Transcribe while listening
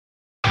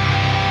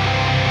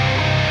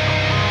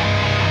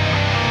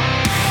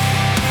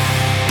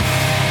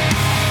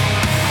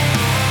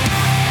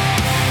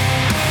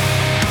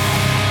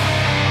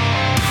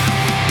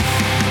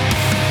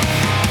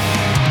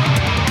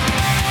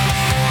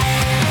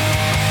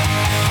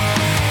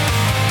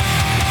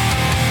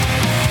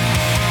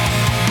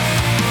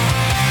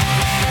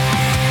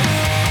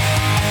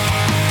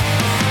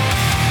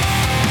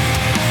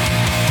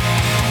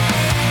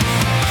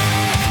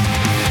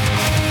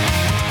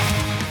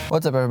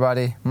What's up,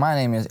 everybody? My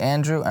name is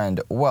Andrew, and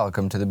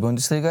welcome to the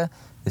Bundesliga.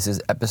 This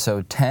is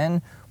episode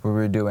 10, where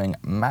we're doing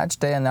match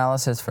day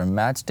analysis for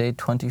match day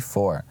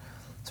 24.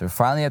 So we're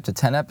finally up to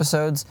 10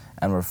 episodes,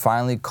 and we're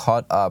finally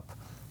caught up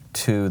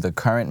to the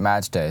current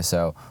match day.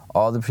 So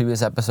all the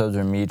previous episodes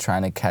were me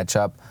trying to catch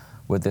up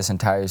with this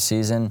entire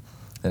season.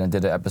 Then I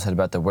did an episode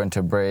about the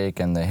winter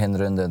break and the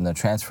Hinrunde and the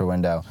transfer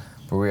window,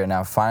 but we are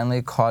now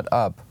finally caught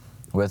up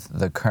with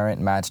the current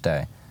match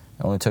day.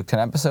 It only took 10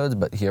 episodes,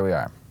 but here we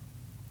are.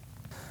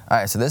 All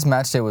right, so this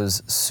match day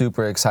was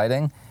super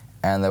exciting,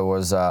 and there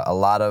was a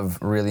lot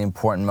of really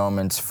important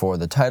moments for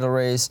the title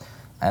race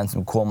and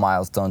some cool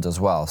milestones as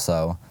well.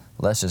 So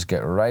let's just get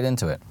right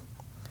into it.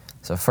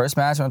 So first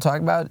match I'm going to talk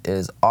about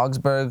is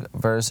Augsburg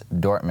versus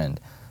Dortmund.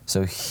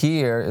 So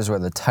here is where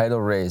the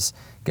title race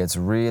gets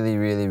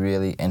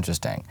really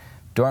interesting.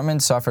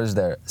 Dortmund suffers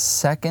their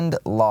second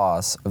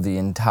loss of the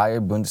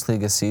entire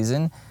Bundesliga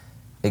season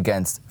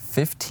against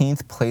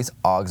 15th place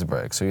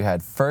Augsburg. So you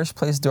had first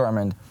place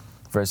Dortmund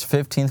versus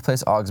 15th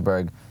place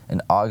Augsburg,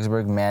 and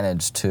Augsburg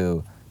managed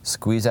to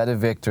squeeze out a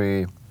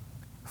victory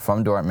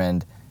from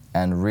Dortmund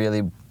and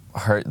really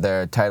hurt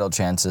their title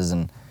chances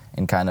and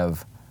kind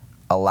of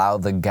allow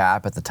the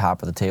gap at the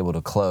top of the table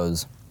to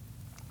close.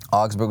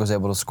 Augsburg was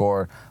able to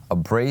score a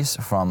brace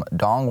from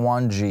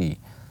Dong-Wan Ji.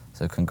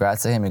 So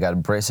congrats to him. He got a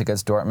brace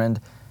against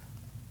Dortmund.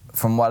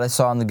 From what I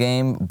saw in the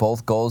game,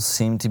 both goals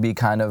seemed to be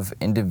kind of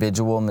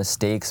individual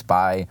mistakes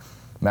by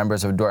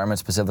members of Dortmund,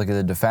 specifically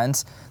the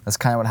defense. That's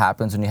kind of what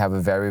happens when you have a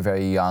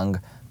very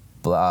young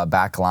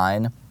back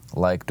line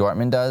like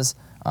Dortmund does.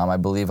 I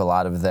believe a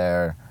lot of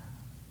their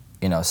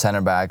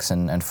center backs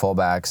and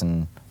fullbacks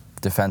and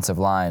defensive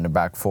line, or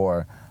back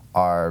four,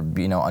 are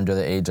under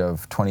the age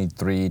of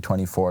 23,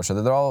 24.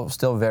 So they're all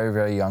still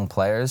very young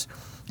players,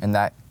 and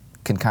that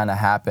can kind of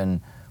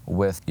happen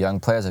with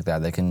young players like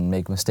that. They can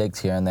make mistakes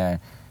here and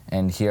there,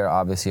 and here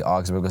obviously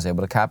Augsburg was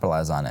able to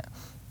capitalize on it.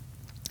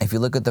 If you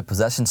look at the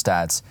possession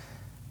stats,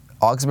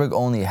 Augsburg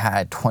only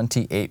had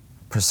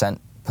 28%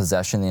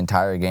 possession the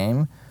entire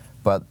game,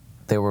 but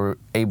they were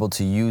able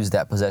to use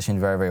that possession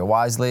very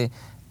wisely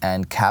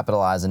and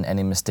capitalize on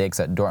any mistakes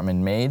that Dortmund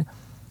made.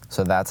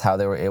 So that's how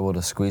they were able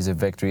to squeeze a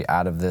victory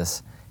out of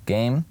this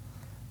game.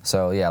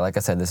 So yeah, like I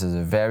said, this is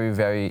a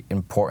very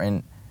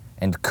important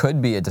and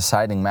could be a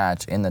deciding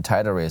match in the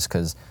title race,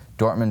 because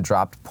Dortmund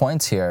dropped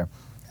points here,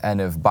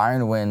 and if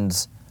Bayern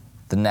wins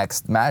the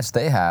next match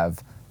they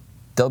have,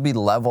 they'll be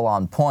level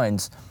on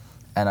points.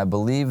 And I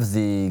believe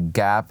the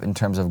gap in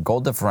terms of goal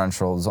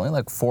differential is only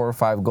like 4 or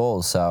 5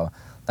 goals, so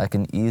that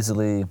can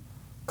easily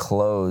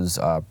close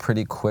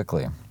pretty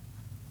quickly.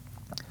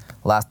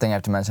 Last thing I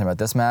have to mention about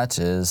this match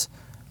is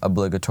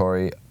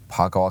obligatory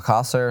Paco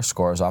Alcácer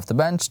scores off the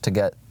bench to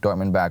get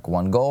Dortmund back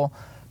 1 goal,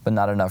 but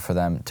not enough for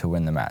them to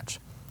win the match.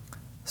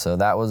 So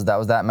that was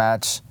that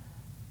match.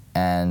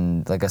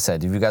 And like I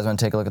said, if you guys want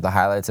to take a look at the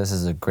highlights, this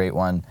is a great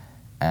one.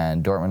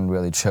 And Dortmund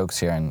really chokes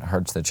here and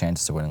hurts their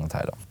chances of winning the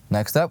title.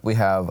 Next up, we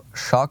have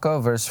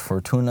Schalke versus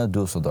Fortuna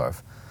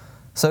Düsseldorf.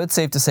 So it's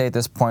safe to say at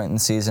this point in the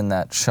season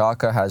that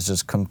Schalke has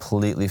just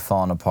completely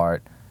fallen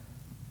apart.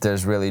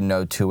 There's really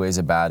no two ways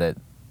about it.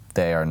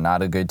 They are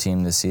not a good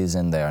team this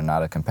season. They are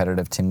not a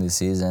competitive team this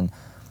season.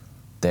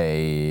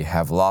 They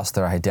have lost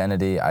their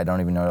identity. I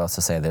don't even know what else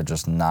to say. They're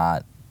just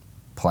not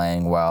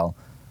playing well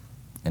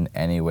in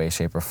any way,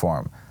 shape, or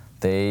form.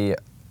 They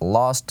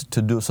lost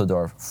to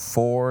Düsseldorf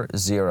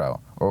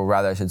 4-0, or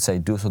rather I should say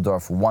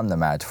Düsseldorf won the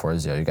match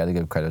 4-0. You got to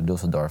give credit to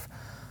Düsseldorf.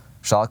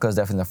 Schalke is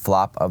definitely the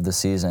flop of the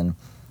season,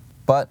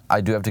 but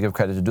I do have to give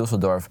credit to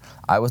Düsseldorf.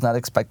 I was not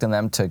expecting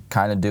them to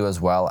kind of do as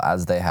well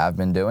as they have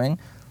been doing.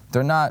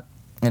 They're not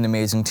an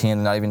amazing team.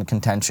 They're not even in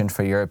contention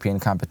for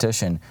European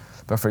competition,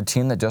 but for a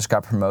team that just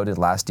got promoted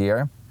last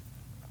year,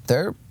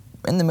 they're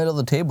in the middle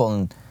of the table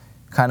and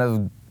kind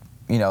of,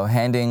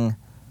 handing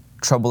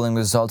troubling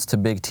results to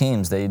big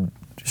teams.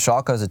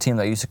 Schalke is a team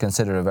that I used to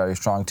consider a very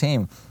strong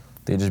team.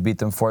 They just beat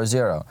them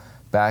 4-0.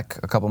 Back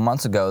a couple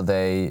months ago,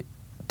 they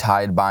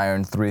tied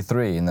Bayern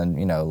 3-3 in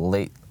the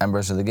late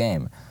embers of the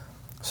game.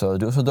 So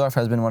Düsseldorf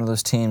has been one of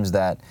those teams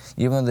that,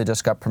 even though they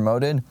just got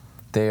promoted,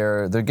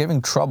 they're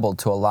giving trouble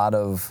to a lot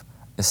of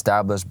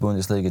established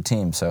Bundesliga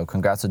teams. So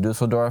congrats to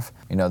Düsseldorf.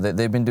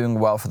 They've been doing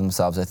well for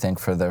themselves, I think,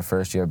 for their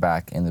first year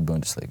back in the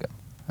Bundesliga.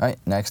 All right,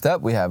 next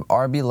up, we have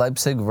RB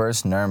Leipzig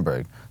versus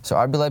Nuremberg. So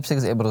RB Leipzig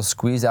is able to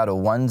squeeze out a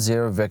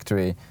 1-0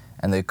 victory,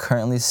 and they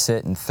currently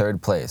sit in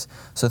third place.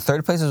 So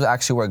third place is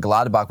actually where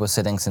Gladbach was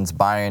sitting since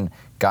Bayern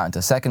got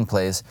into second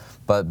place,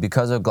 but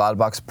because of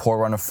Gladbach's poor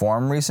run of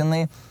form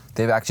recently,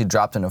 they've actually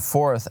dropped into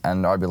fourth,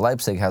 and RB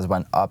Leipzig has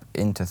went up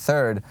into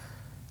third.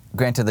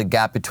 Granted, the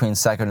gap between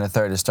second and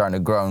third is starting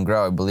to grow and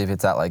grow. I believe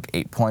it's at like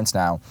 8 points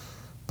now,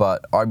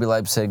 but RB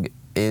Leipzig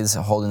is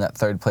holding that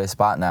third place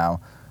spot now,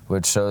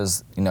 which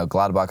shows,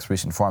 Gladbach's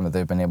recent form, that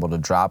they've been able to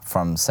drop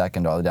from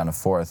second all the way down to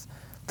fourth.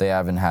 They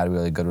haven't had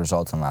really good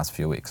results in the last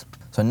few weeks.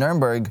 So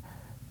Nuremberg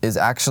is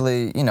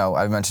actually,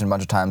 I've mentioned a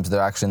bunch of times, they're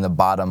actually in the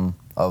bottom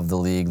of the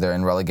league. They're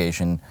in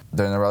relegation.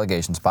 They're in the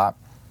relegation spot.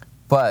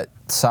 But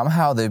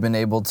somehow they've been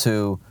able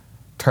to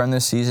turned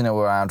this season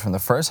around from the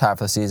first half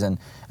of the season,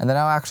 and they're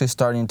now actually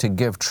starting to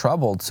give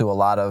trouble to a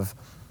lot of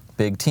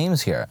big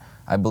teams here.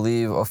 I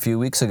believe a few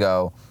weeks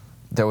ago,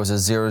 there was a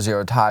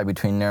 0-0 tie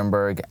between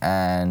Nuremberg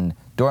and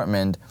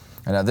Dortmund,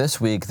 and now this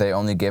week they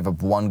only gave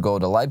up 1 goal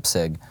to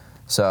Leipzig.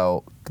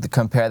 So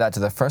compare that to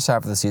the first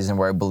half of the season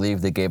where I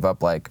believe they gave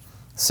up like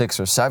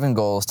 6 or 7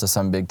 goals to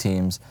some big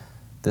teams.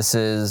 This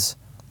is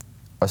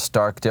a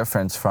stark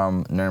difference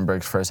from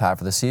Nuremberg's first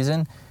half of the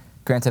season.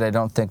 Granted, I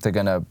don't think they're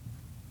going to,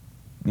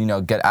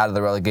 get out of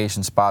the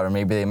relegation spot, or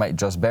maybe they might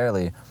just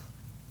barely.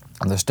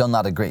 They're still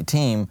not a great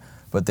team,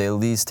 but they at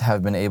least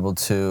have been able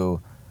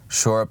to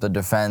shore up the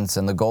defense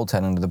and the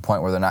goaltending to the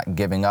point where they're not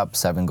giving up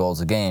 7 goals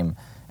a game,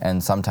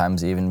 and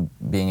sometimes even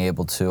being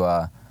able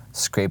to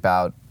scrape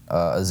out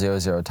a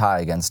 0-0 tie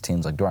against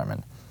teams like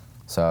Dortmund.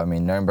 So, I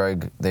mean,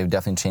 Nuremberg, they've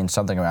definitely changed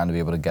something around to be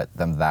able to get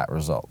them that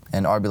result.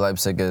 And RB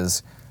Leipzig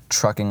is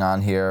trucking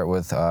on here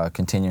with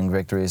continuing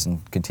victories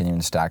and continuing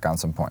to stack on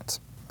some points.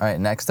 All right,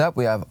 next up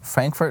we have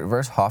Frankfurt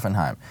versus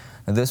Hoffenheim.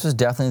 Now, this was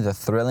definitely the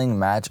thrilling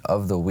match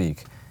of the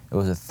week. It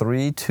was a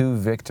 3-2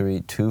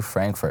 victory to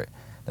Frankfurt.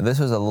 Now, this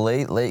was a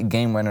late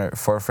game winner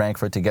for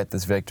Frankfurt to get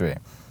this victory.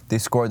 They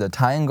scored the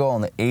tying goal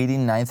in the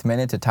 89th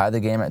minute to tie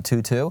the game at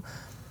 2-2.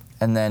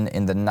 And then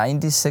in the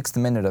 96th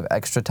minute of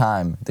extra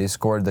time, they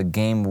scored the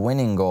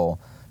game-winning goal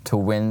to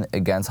win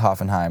against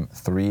Hoffenheim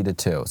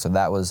 3-2. So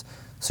that was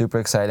super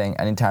exciting.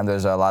 Anytime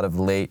there's a lot of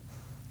late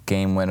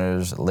game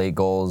winners, late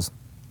goals,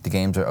 the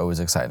games are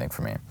always exciting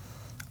for me.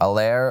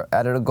 Allaire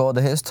added a goal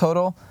to his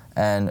total,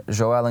 and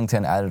Joe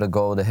Ellington added a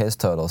goal to his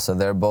total. So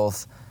they're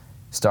both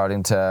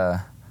starting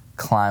to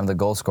climb the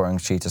goal-scoring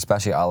sheets,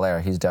 especially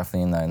Allaire. He's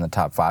definitely in the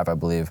top 5, I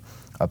believe,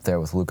 up there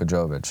with Luka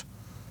Jovic.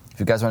 If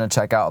you guys want to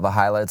check out the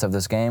highlights of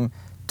this game,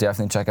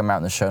 definitely check them out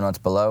in the show notes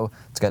below.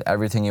 It's got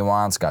everything you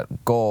want. It's got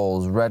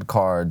goals, red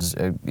cards,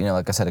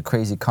 like I said, a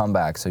crazy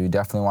comeback. So you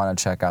definitely want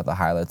to check out the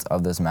highlights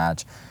of this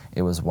match.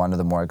 It was one of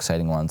the more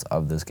exciting ones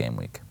of this game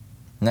week.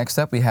 Next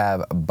up, we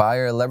have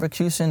Bayer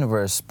Leverkusen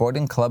versus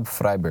Sporting Club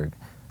Freiburg.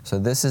 So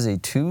this is a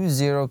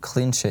 2-0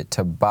 clean sheet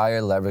to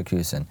Bayer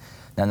Leverkusen.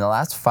 Now, in the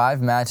last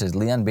 5 matches,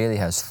 Leon Bailey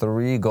has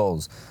 3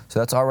 goals. So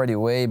that's already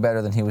way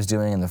better than he was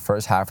doing in the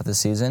first half of the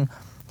season.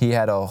 He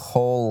had a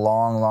whole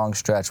long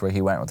stretch where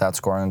he went without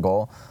scoring a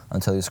goal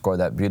until he scored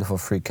that beautiful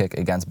free kick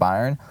against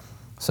Bayern.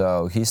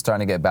 So he's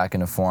starting to get back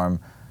into form.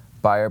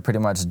 Bayer pretty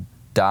much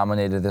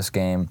dominated this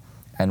game.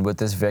 And with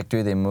this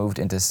victory, they moved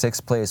into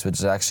 6th place, which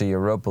is actually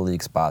Europa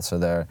League spot. So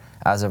they're,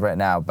 as of right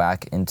now,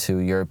 back into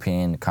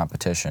European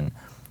competition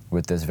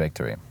with this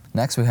victory.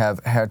 Next, we have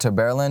Hertha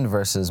Berlin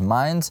versus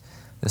Mainz.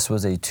 This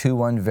was a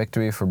 2-1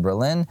 victory for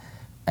Berlin,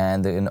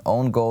 and an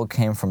own goal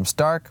came from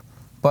Stark,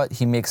 but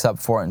he makes up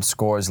for it and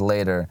scores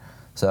later.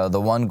 So the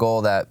one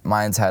goal that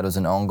Mainz had was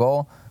an own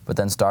goal, but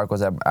then Stark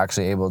was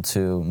actually able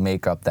to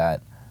make up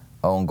that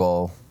own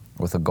goal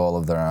with a goal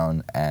of their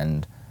own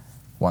and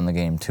won the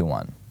game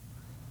 2-1.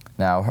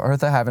 Now,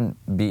 Hertha haven't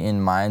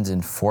beaten Mainz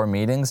in 4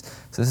 meetings,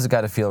 so this has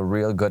got to feel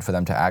real good for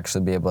them to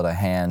actually be able to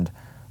hand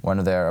one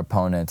of their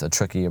opponents, a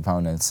tricky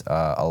opponent,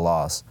 a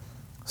loss.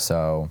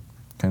 So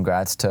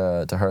congrats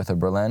to Hertha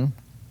Berlin.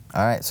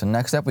 All right, so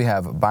next up we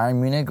have Bayern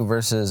Munich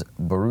versus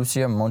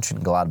Borussia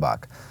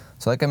Mönchengladbach.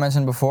 So like I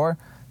mentioned before,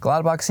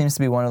 Gladbach seems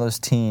to be one of those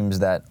teams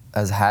that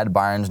has had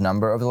Bayern's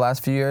number over the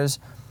last few years.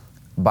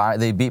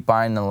 They beat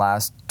Bayern in the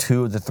last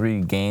 2 of the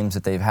 3 games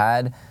that they've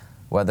had,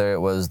 whether it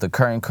was the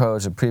current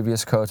coach, the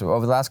previous coach.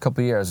 Over the last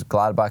couple of years,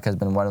 Gladbach has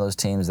been one of those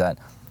teams that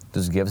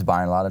just gives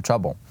Bayern a lot of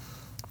trouble.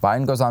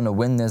 Bayern goes on to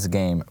win this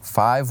game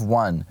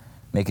 5-1,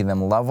 making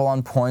them level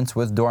on points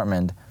with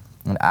Dortmund.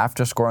 And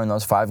after scoring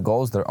those 5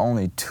 goals, they're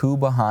only 2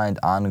 behind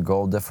on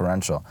goal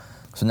differential.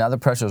 So now the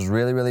pressure is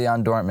really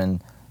on Dortmund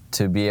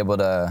to be able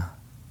to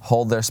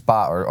hold their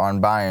spot, or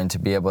on Bayern to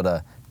be able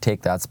to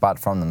take that spot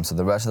from them. So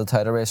the rest of the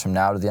title race from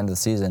now to the end of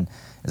the season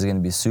is going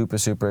to be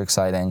super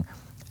exciting.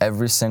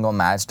 Every single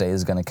match day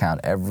is going to count.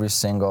 Every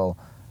single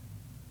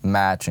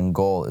match and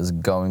goal is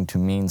going to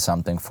mean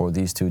something for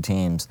these 2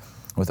 teams,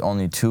 with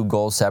only 2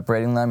 goals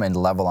separating them and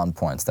level on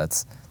points.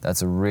 That's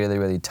a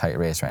really tight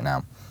race right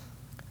now.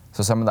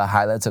 So some of the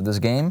highlights of this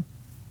game: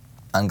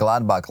 on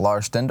Gladbach,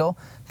 Lars Stindl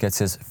gets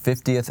his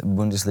 50th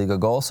Bundesliga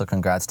goal, so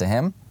congrats to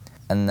him.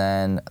 And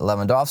then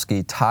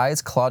Lewandowski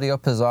ties Claudio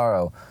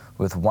Pizarro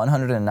with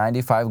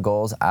 195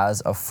 goals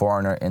as a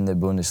foreigner in the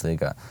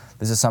Bundesliga.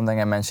 This is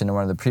something I mentioned in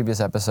one of the previous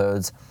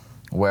episodes,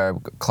 where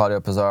Claudio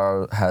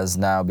Pizarro has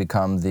now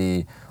become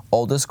the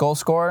oldest goal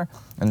scorer.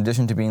 In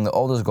addition to being the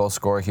oldest goal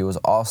scorer, he was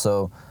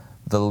also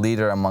the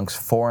leader amongst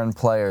foreign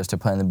players to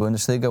play in the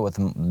Bundesliga with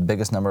the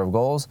biggest number of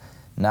goals.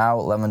 Now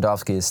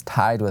Lewandowski is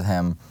tied with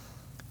him.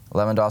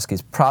 Lewandowski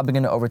is probably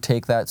going to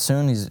overtake that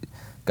soon. He's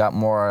got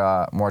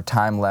more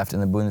time left in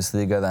the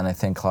Bundesliga than I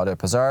think Claudio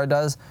Pizarro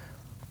does,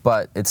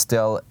 but it's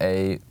still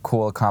a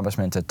cool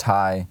accomplishment to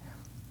tie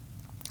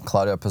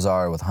Claudio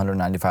Pizarro with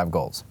 195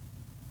 goals.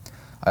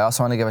 I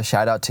also want to give a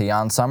shout out to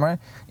Jan Sommer.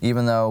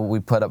 Even though we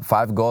put up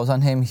 5 goals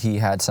on him, he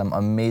had some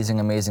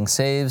amazing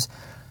saves.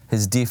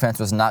 His defense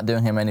was not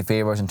doing him any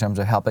favors in terms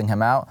of helping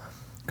him out.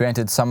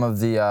 Granted, some of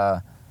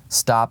the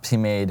stops he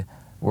made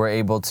were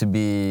able to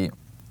be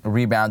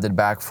rebounded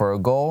back for a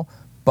goal,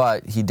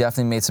 but he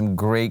definitely made some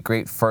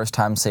great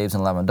first-time saves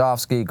on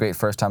Lewandowski, great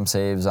first-time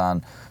saves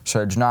on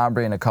Serge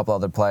Gnabry and a couple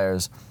other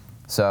players.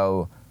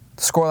 So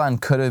the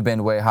scoreline could have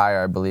been way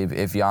higher, I believe,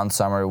 if Jan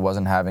Sommer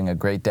wasn't having a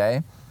great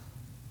day.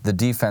 The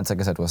defense, like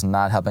I said, was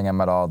not helping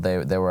him at all.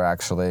 They were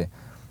actually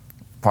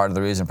part of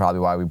the reason probably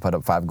why we put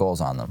up 5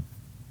 goals on them.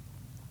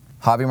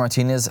 Javi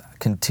Martinez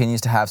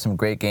continues to have some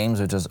great games,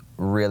 which is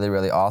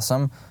really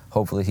awesome.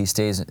 Hopefully he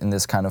stays in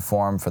this kind of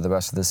form for the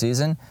rest of the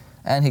season.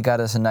 And he got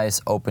us a nice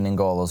opening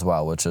goal as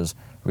well, which is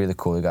really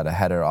cool. He got a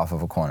header off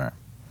of a corner.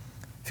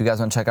 If you guys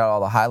want to check out all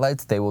the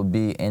highlights, they will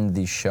be in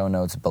the show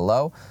notes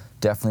below.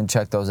 Definitely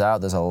check those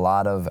out. There's a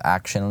lot of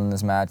action in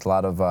this match, a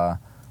lot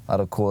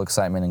of cool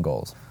excitement and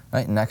goals. All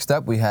right, next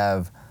up we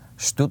have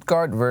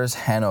Stuttgart versus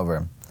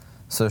Hanover.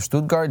 So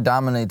Stuttgart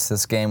dominates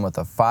this game with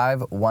a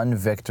 5-1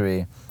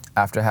 victory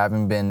after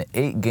having been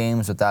 8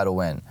 games without a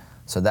win.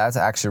 So that's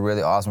actually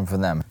really awesome for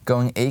them.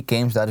 Going 8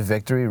 games without a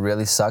victory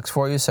really sucks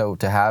for you, so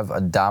to have a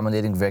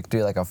dominating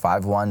victory like a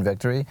 5-1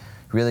 victory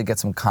really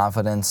gets some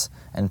confidence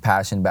and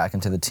passion back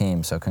into the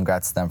team, so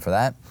congrats to them for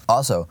that.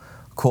 Also,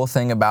 cool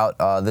thing about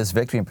this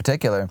victory in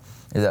particular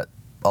is that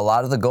a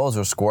lot of the goals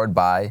were scored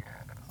by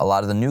a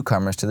lot of the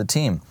newcomers to the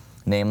team,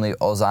 namely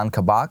Ozan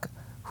Kabak,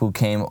 who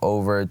came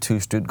over to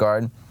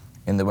Stuttgart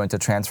in the winter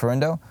transfer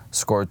window,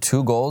 scored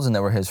 2 goals, and they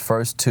were his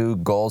first 2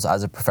 goals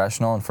as a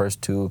professional and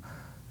first 2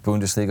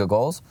 Bundesliga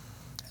goals.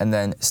 And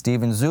then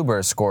Steven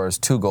Zuber scores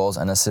 2 goals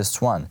and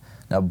assists 1.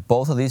 Now,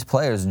 both of these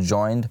players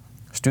joined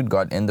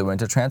Stuttgart in the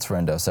winter transfer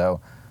window,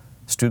 so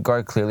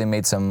Stuttgart clearly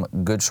made some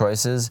good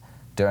choices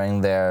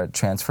during their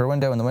transfer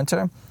window in the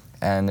winter,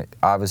 and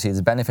obviously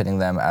it's benefiting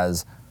them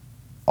as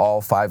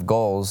all 5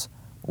 goals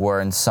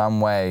were in some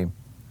way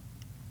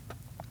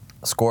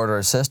scored or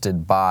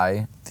assisted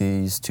by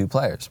these 2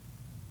 players.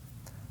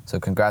 So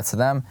congrats to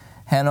them.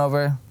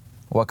 Hanover,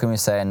 what can we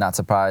say? Not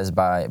surprised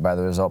by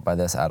the result by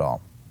this at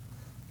all.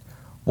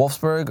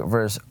 Wolfsburg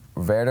versus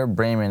Werder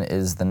Bremen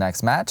is the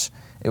next match.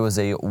 It was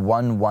a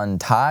 1-1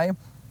 tie,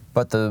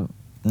 but the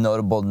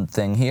notable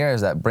thing here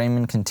is that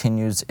Bremen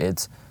continues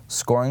its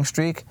scoring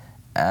streak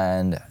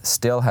and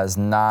still has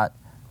not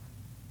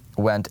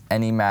went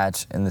any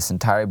match in this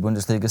entire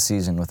Bundesliga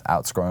season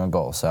without scoring a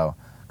goal. So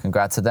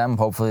congrats to them.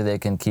 Hopefully they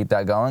can keep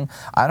that going.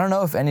 I don't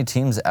know if any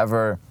teams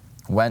ever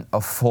went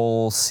a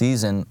full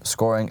season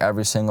scoring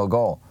every single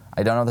goal.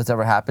 I don't know if that's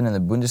ever happened in the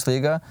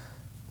Bundesliga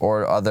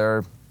or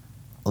other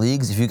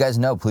leagues. If you guys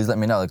know, please let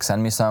me know. Like,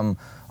 send me some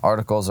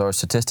articles or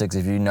statistics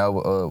if you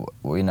know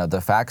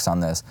the facts on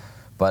this.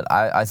 But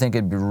I think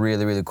it'd be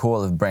really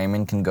cool if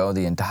Bremen can go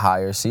the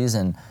entire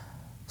season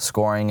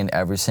scoring in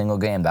every single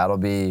game. That'll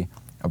be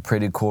a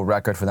pretty cool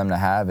record for them to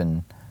have,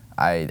 and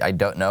I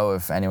don't know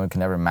if anyone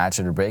can ever match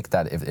it or break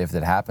that if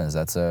it happens.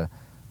 That's a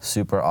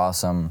super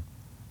awesome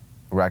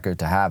record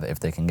to have if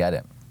they can get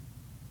it.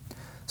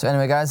 So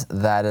anyway, guys,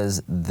 that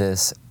is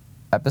this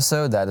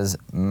episode. That is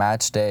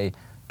match day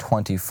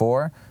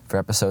 24 for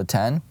episode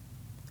 10.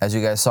 As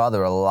you guys saw, there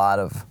were a lot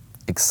of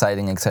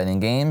exciting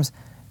games,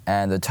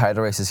 and the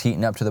title race is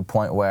heating up to the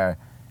point where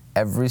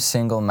every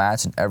single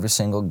match and every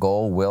single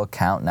goal will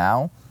count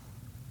now,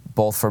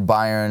 both for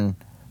Bayern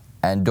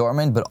and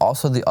Dortmund, but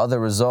also the other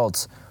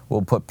results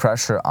will put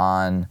pressure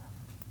on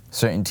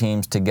certain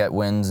teams to get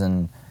wins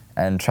and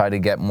try to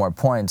get more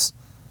points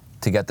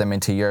to get them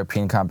into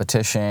European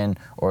competition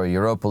or a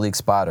Europa League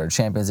spot or a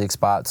Champions League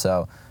spot.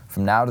 So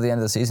from now to the end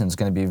of the season, it's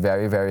going to be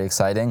very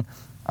exciting.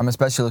 I'm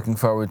especially looking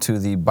forward to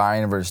the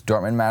Bayern versus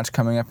Dortmund match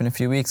coming up in a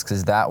few weeks,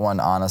 because that one,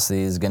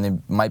 honestly,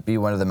 might be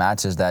one of the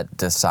matches that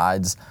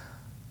decides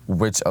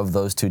which of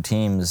those 2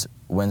 teams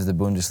wins the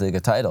Bundesliga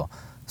title.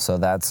 So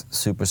that's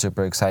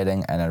super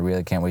exciting, and I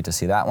really can't wait to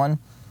see that one.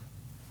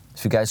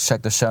 If you guys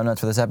check the show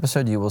notes for this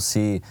episode, you will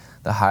see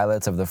the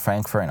highlights of the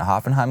Frankfurt and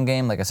Hoffenheim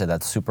game. Like I said,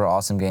 that's super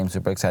awesome game,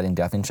 super exciting.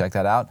 Definitely check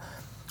that out.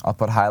 I'll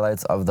put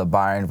highlights of the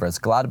Bayern versus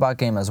Gladbach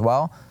game as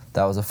well.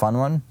 That was a fun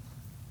one.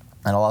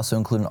 And I'll also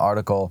include an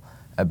article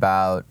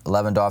about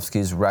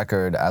Lewandowski's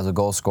record as a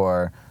goal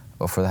scorer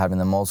for having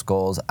the most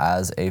goals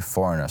as a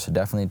foreigner. So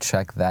definitely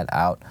check that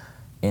out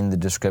in the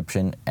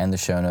description and the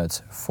show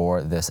notes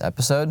for this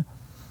episode.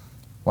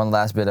 One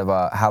last bit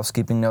of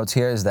housekeeping notes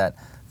here is that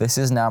this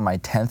is now my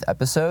 10th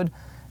episode,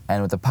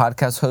 and with the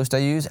podcast host I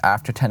use,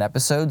 after 10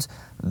 episodes,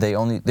 they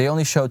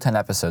only show 10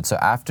 episodes. So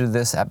after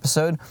this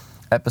episode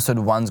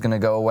 1's going to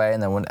go away,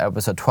 and then when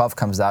episode 12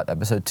 comes out,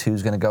 episode 2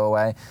 is going to go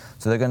away.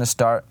 So they're going to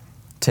start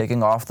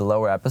taking off the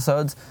lower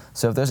episodes.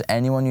 So if there's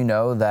anyone you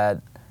know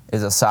that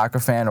is a soccer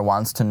fan or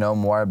wants to know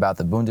more about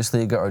the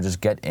Bundesliga or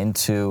just get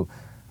into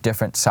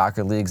different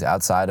soccer leagues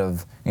outside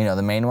of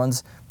the main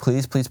ones,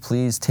 please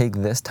take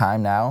this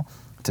time now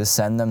to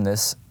send them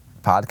this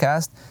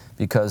podcast,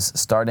 because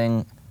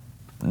starting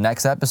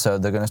next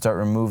episode, they're going to start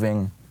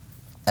removing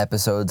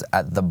episodes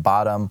at the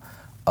bottom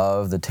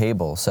of the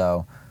table.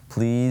 So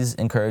please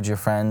encourage your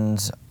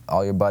friends,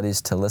 all your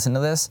buddies, to listen to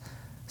this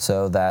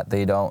so that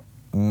they don't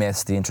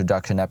miss the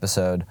introduction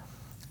episode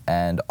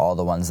and all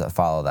the ones that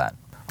follow that.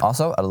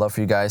 Also, I'd love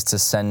for you guys to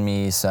send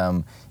me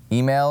some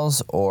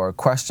emails or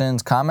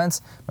questions,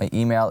 comments. My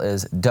email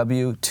is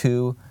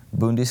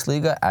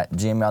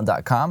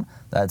w2bundesliga@gmail.com.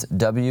 That's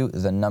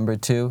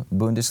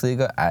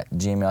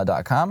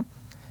w2bundesliga@gmail.com.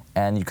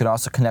 And you can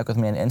also connect with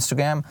me on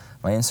Instagram.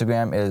 My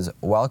Instagram is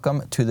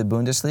welcome to the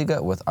Bundesliga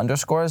with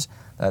underscores.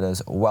 That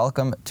is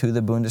welcome to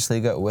the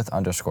Bundesliga with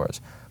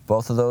underscores.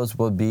 Both of those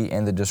will be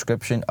in the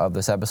description of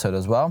this episode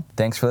as well.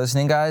 Thanks for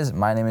listening, guys.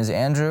 My name is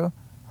Andrew.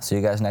 I'll see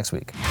you guys next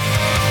week.